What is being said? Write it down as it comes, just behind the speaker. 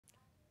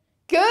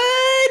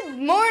Good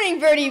morning,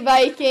 Birdie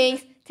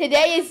Vikings.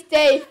 Today is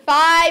day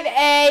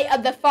 5A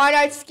of the Fine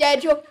Arts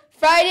schedule,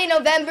 Friday,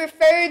 November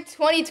 3rd,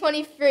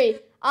 2023.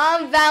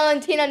 I'm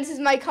Valentina, and this is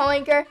my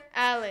co-anchor,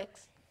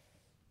 Alex.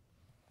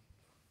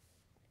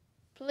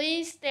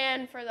 Please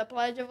stand for the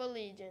Pledge of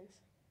Allegiance.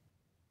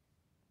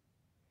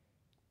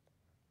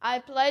 I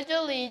pledge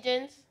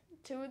allegiance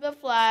to the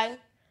flag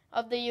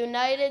of the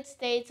United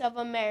States of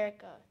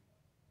America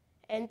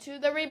and to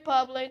the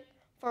republic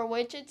for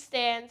which it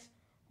stands,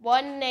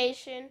 one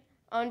nation,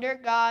 under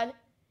God,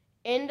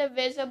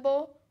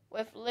 indivisible,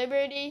 with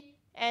liberty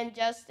and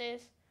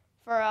justice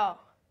for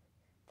all.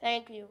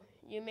 Thank you.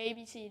 You may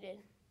be seated.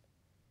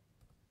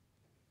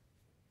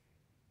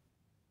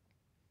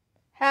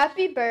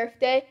 Happy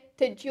birthday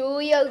to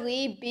Julia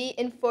Lee B.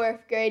 in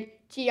 4th grade,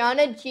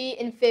 Gianna G.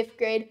 in 5th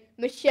grade,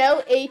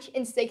 Michelle H.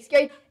 in 6th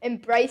grade,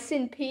 and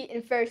Bryson P.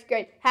 in 1st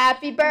grade.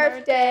 Happy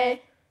birthday!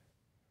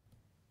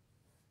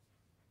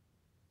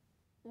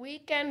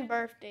 Weekend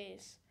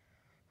birthdays.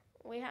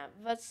 We have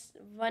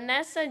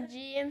Vanessa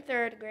G. in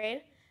 3rd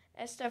grade,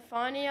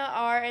 Estefania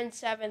R. in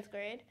 7th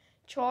grade,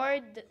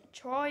 Troy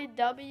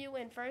W.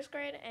 in 1st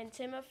grade, and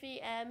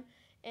Timothy M.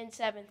 in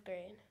 7th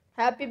grade.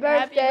 Happy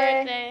birthday!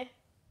 Happy birthday!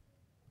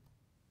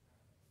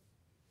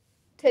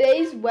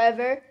 Today's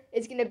weather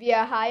is going to be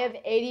a high of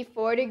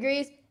 84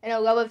 degrees and a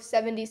low of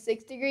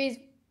 76 degrees,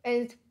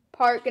 and it's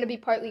going to be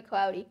partly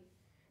cloudy.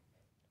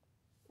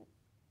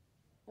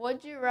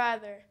 Would you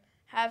rather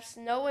have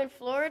snow in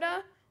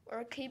Florida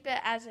or keep it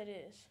as it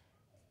is?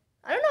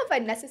 I don't know if I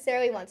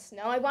necessarily want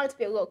snow. I want it to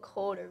be a little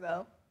colder,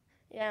 though.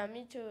 Yeah,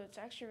 me too. It's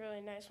actually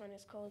really nice when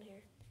it's cold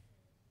here.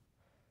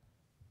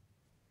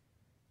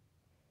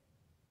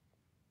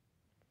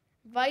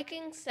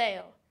 Viking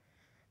sale.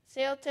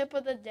 Sale tip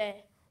of the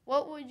day.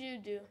 What would you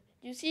do?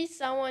 You see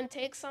someone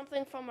take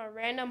something from a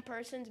random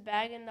person's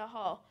bag in the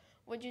hall.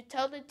 Would you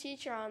tell the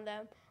teacher on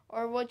them,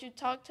 or would you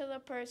talk to the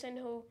person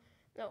who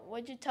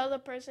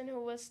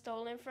was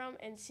stolen from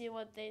and see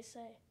what they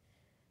say?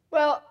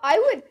 Well, I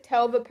would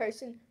tell the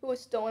person who was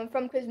stolen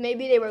from because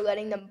maybe they were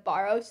letting them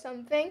borrow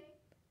something,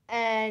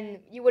 and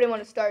you wouldn't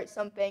want to start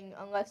something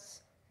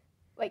unless,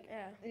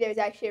 there's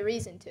actually a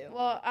reason to.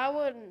 Well, I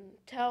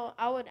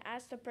would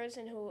ask the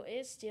person who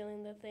is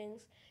stealing the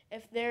things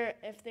if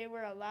they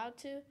were allowed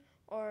to,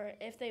 or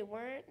if they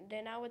weren't,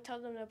 then I would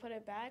tell them to put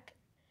it back,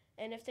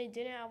 and if they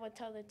didn't, I would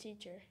tell the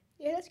teacher.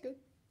 Yeah, that's good.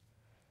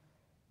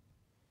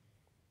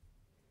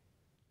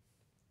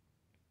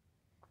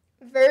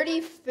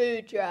 Verdi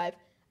Food Drive.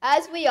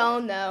 As we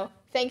all know,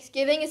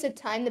 Thanksgiving is a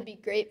time to be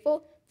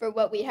grateful for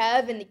what we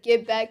have and to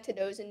give back to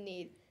those in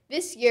need.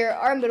 This year,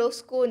 our middle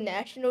school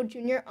National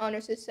Junior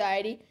Honor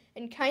Society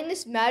and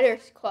Kindness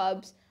Matters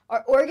clubs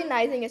are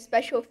organizing a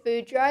special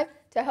food drive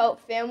to help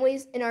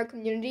families in our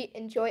community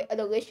enjoy a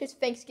delicious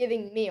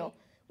Thanksgiving meal.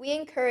 We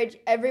encourage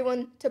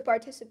everyone to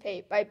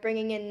participate by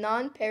bringing in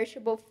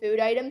non-perishable food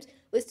items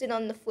listed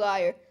on the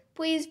flyer.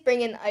 Please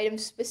bring in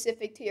items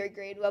specific to your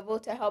grade level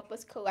to help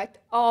us collect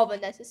all the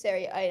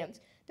necessary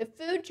items. The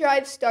food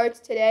drive starts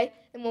today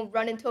and will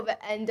run until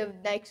the end of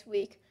next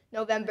week,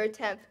 November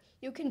 10th.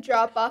 You can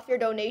drop off your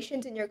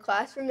donations in your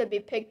classroom to be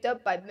picked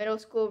up by middle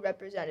school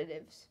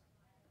representatives.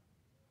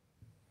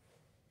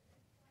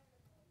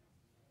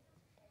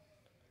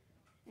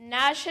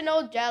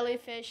 National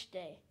Jellyfish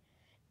Day.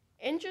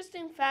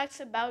 Interesting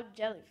facts about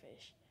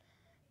jellyfish.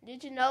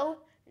 Did you know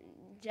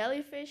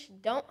jellyfish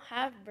don't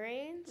have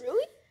brains?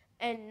 Really?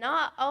 And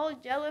not all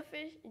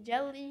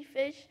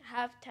jellyfish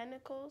have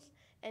tentacles,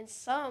 and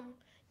some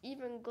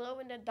even glow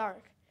in the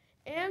dark.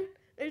 And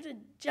there's a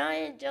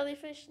giant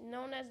jellyfish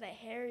known as the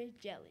hairy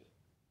jelly.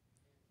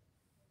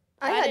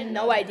 I had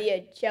no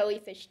idea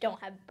jellyfish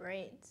don't have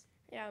brains.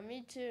 Yeah,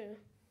 me too.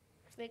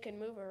 If they could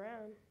move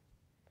around.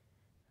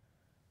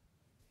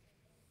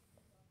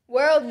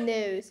 World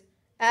news.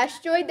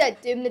 Asteroid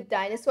that doomed the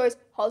dinosaurs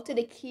halted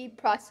a key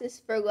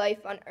process for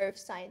life on Earth,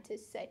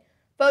 scientists say.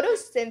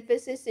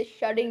 Photosynthesis is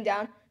shutting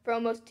down for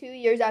almost 2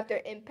 years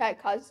after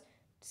impact caused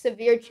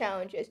severe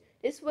challenges.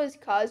 This was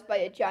caused by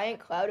a giant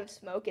cloud of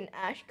smoke and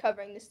ash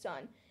covering the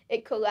sun.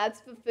 It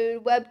collapsed the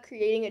food web,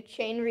 creating a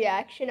chain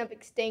reaction of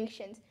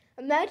extinctions.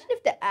 Imagine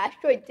if the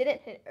asteroid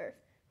didn't hit Earth.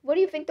 What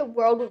do you think the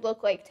world would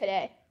look like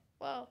today?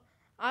 Well,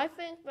 I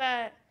think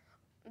that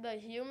the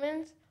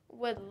humans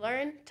would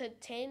learn to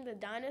tame the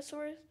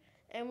dinosaurs,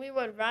 and we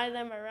would ride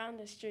them around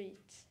the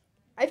streets.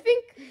 I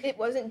think it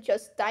wasn't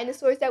just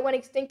dinosaurs that went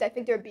extinct. I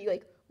think there would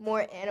be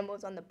more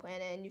animals on the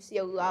planet, and you see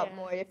a lot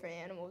more different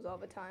animals all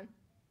the time.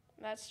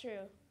 That's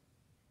true.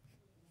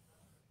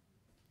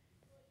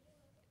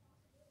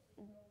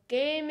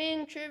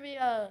 Gaming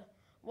trivia.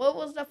 What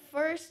was the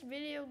first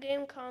video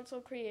game console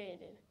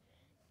created?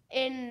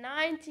 In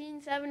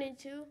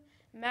 1972,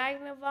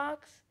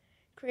 Magnavox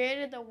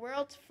created the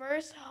world's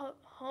first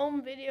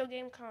home video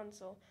game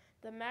console,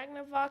 the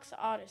Magnavox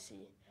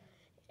Odyssey.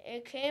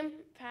 It came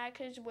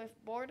packaged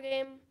with board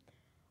game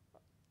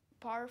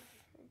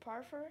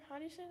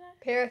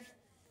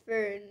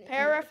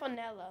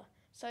paraphernalia,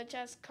 such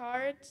as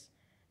cards,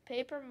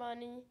 paper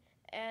money,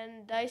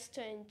 and dice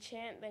to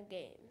enchant the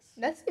games.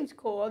 That seems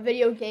cool. A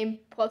video game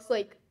plus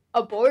like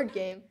a board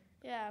game.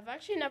 Yeah, I've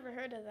actually never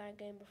heard of that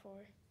game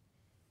before.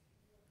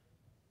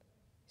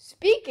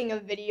 Speaking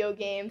of video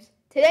games,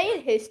 today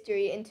in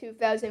history in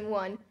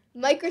 2001,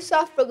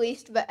 Microsoft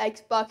released the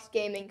Xbox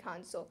gaming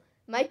console.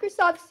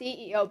 Microsoft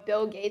CEO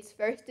Bill Gates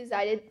first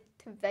decided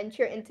to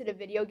venture into the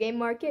video game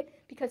market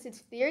because it's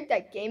feared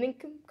that gaming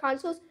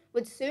consoles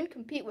would soon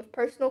compete with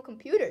personal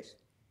computers.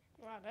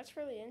 Wow, that's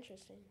really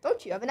interesting.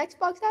 Don't you have an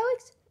Xbox,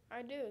 Alex?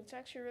 I do. It's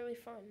actually really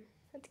fun.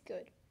 That's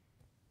good.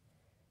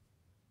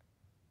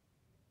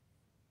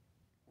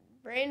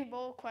 Brain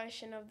Bowl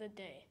question of the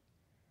day.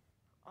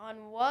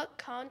 On what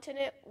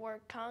continent were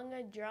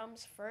conga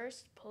drums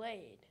first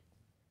played?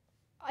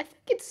 I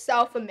think it's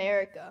South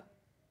America.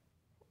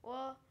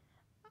 Well,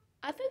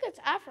 I think it's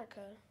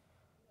Africa.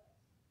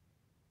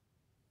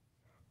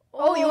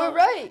 Oh, you were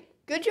right.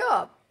 Good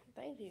job.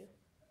 Thank you.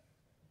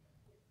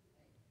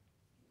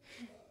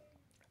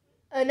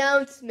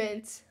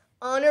 Announcements.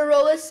 Honor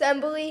Roll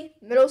Assembly,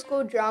 Middle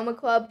School Drama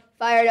Club,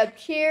 Fired Up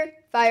Cheer,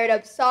 Fired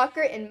Up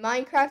Soccer, and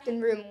Minecraft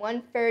in room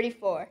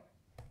 134.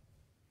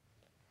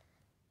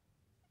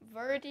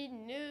 Verdi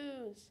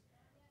News.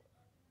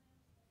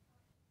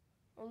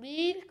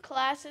 Lead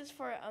classes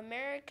for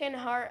American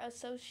Heart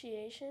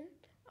Association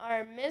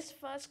are Miss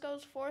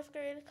Fusco's 4th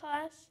grade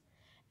class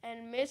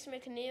and Miss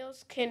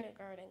McNeil's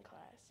kindergarten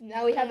class.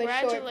 Now we have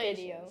a short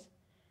video.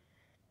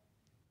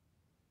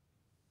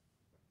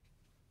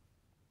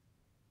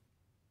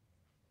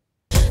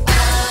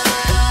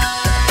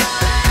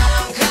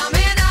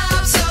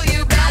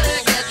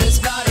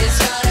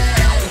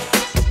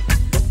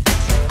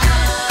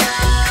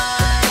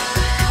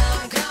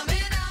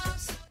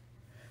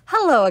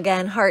 Hello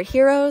again, Heart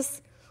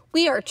Heroes.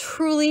 We are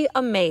truly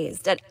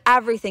amazed at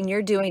everything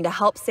you're doing to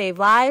help save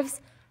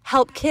lives,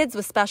 help kids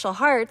with special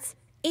hearts,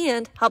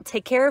 and help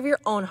take care of your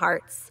own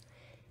hearts.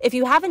 If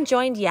you haven't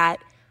joined yet,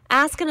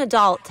 ask an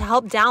adult to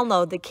help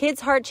download the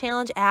Kids Heart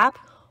Challenge app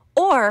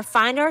or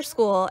find our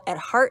school at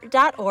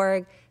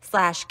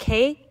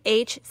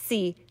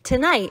heart.org/KHC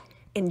tonight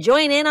and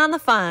join in on the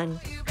fun.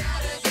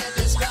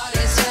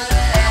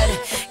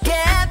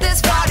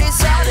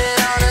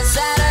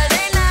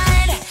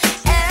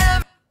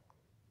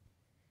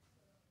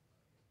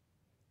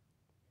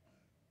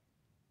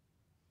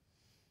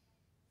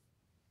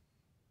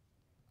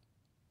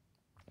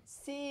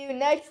 See you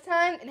next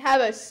time and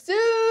have a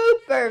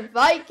super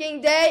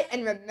Viking day,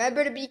 and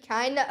remember to be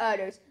kind to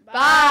others.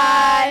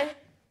 Bye.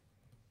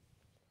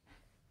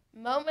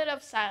 Moment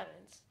of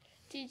silence.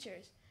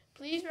 Teachers,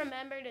 please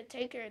remember to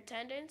take your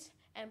attendance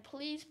and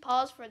please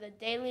pause for the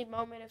daily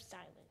moment of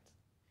silence.